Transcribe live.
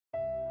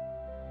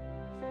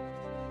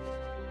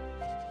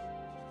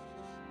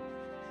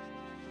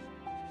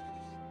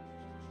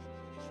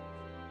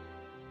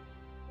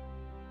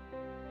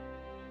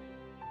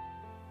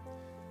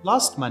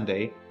Last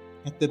Monday,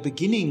 at the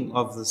beginning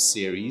of this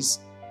series,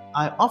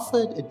 I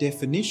offered a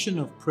definition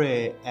of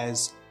prayer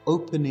as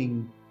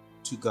opening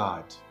to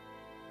God.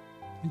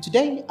 And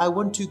today I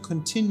want to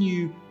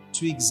continue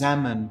to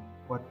examine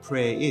what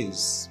prayer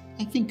is.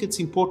 I think it's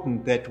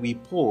important that we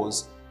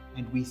pause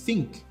and we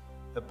think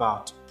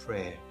about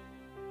prayer.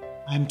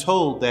 I'm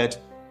told that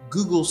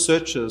Google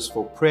searches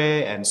for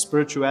prayer and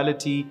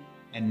spirituality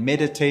and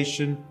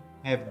meditation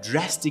have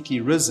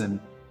drastically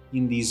risen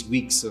in these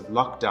weeks of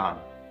lockdown.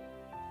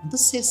 And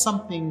this says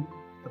something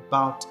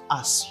about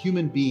us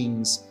human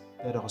beings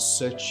that are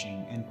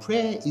searching, and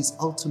prayer is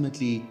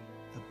ultimately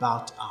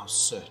about our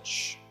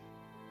search.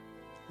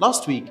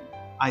 Last week,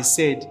 I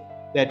said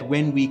that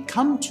when we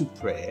come to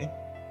prayer,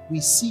 we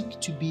seek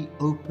to be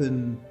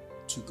open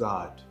to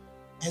God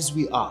as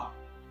we are.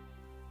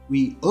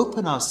 We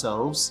open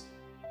ourselves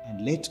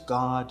and let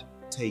God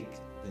take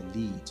the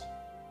lead.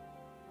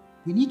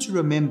 We need to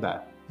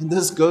remember, and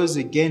this goes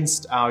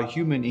against our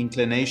human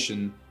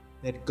inclination,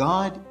 that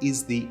God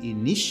is the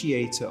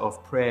initiator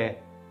of prayer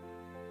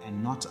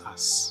and not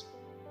us.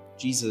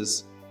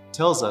 Jesus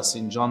tells us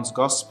in John's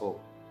Gospel,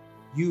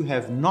 "You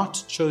have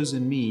not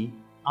chosen me,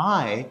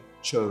 I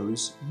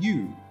chose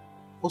you."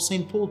 Or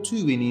St. Paul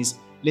too, in his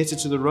letter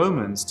to the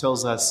Romans,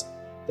 tells us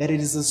that it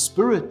is the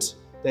Spirit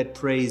that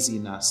prays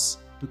in us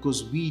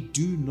because we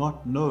do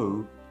not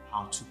know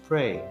how to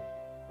pray.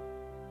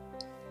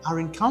 Our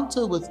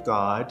encounter with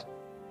God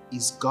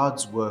is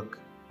God's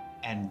work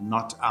and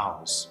not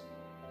ours.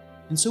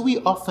 And so we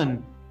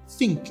often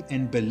think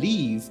and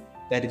believe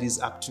that it is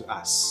up to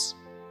us.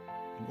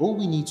 And all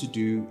we need to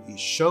do is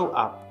show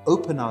up,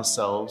 open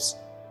ourselves,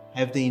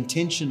 have the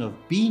intention of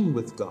being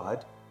with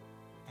God,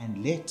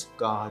 and let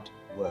God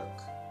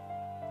work.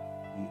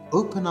 We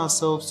open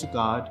ourselves to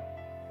God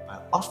by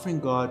offering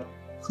God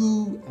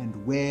who and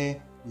where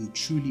we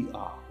truly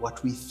are,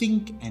 what we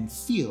think and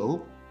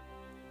feel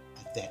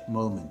at that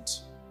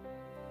moment.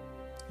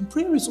 And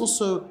prayer is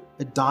also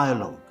a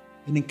dialogue,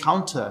 an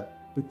encounter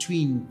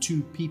between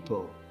two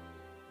people.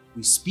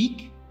 We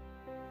speak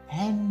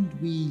and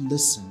we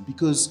listen,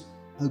 because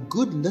a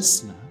good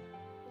listener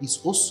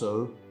is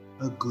also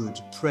a good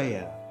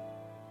prayer.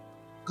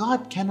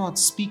 God cannot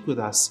speak with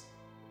us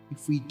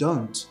if we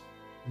don't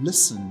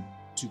listen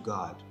to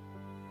God.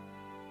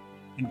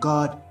 And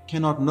God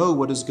cannot know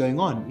what is going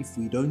on if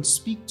we don't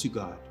speak to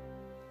God.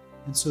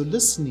 And so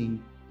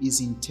listening is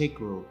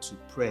integral to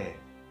prayer.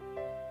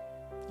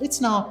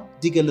 Let's now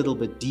dig a little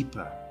bit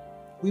deeper.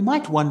 We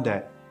might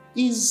wonder,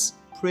 is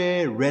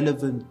prayer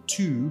relevant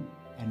to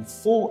and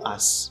for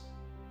us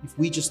if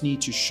we just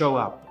need to show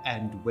up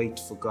and wait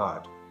for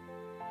God?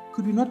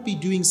 Could we not be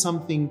doing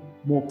something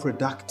more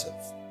productive?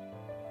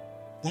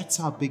 That's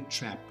our big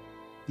trap,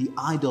 the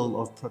idol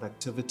of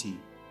productivity.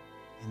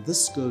 And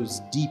this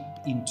goes deep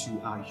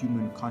into our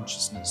human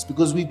consciousness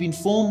because we've been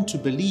formed to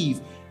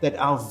believe that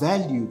our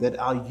value, that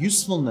our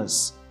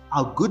usefulness,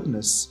 our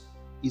goodness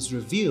is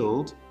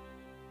revealed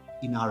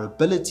in our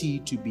ability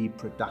to be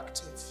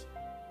productive.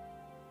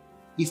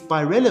 If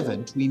by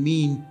relevant we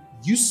mean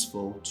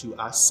useful to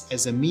us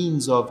as a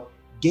means of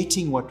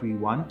getting what we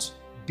want,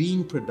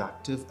 being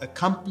productive,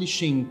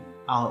 accomplishing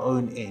our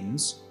own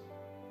ends,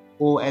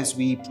 or as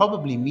we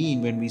probably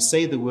mean when we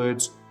say the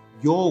words,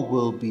 "Your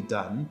will be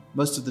done,"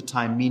 most of the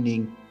time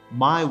meaning,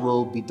 "My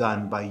will be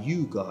done by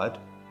you, God,"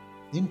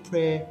 then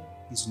prayer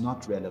is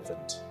not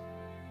relevant.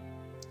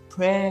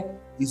 Prayer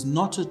is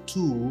not a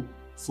tool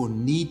for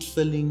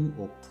need-filling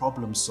or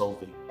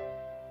problem-solving.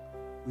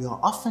 We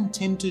are often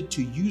tempted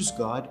to use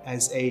God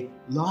as a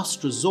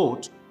last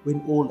resort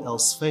when all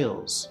else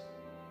fails.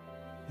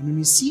 And when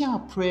we see our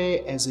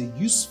prayer as a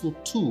useful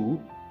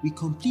tool, we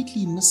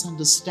completely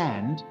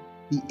misunderstand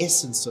the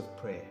essence of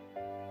prayer.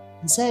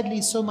 And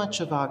sadly, so much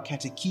of our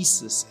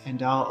catechesis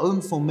and our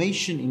own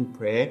formation in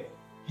prayer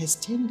has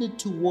tended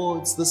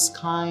towards this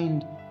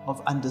kind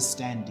of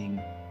understanding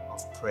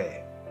of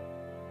prayer.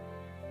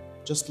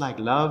 Just like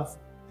love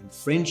and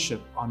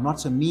friendship are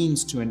not a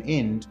means to an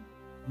end,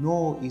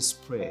 nor is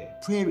prayer.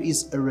 Prayer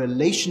is a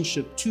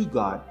relationship to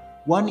God,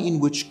 one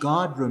in which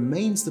God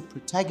remains the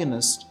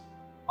protagonist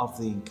of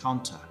the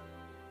encounter.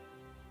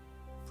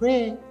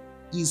 Prayer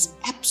is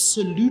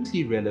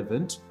absolutely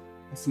relevant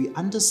if we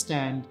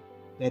understand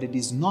that it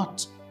is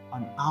not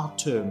on our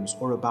terms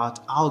or about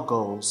our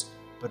goals,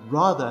 but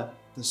rather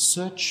the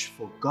search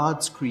for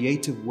God's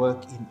creative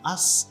work in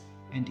us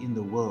and in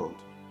the world.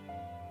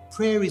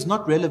 Prayer is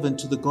not relevant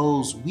to the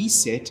goals we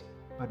set,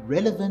 but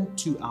relevant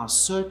to our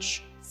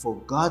search for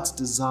God's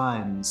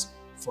designs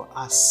for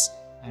us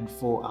and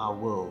for our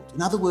world.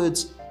 In other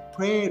words,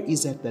 prayer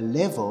is at the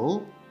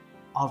level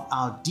of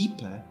our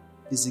deeper,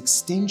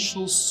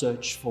 existential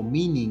search for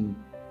meaning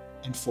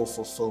and for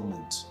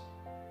fulfillment.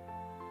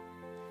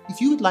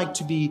 If you would like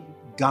to be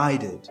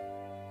guided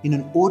in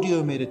an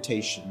audio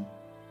meditation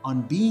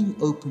on being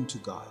open to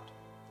God,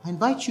 I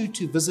invite you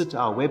to visit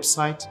our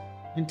website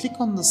and click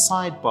on the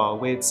sidebar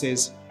where it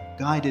says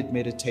Guided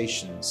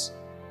Meditations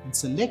and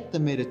select the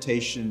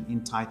meditation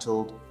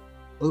entitled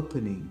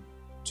Opening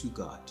to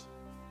God.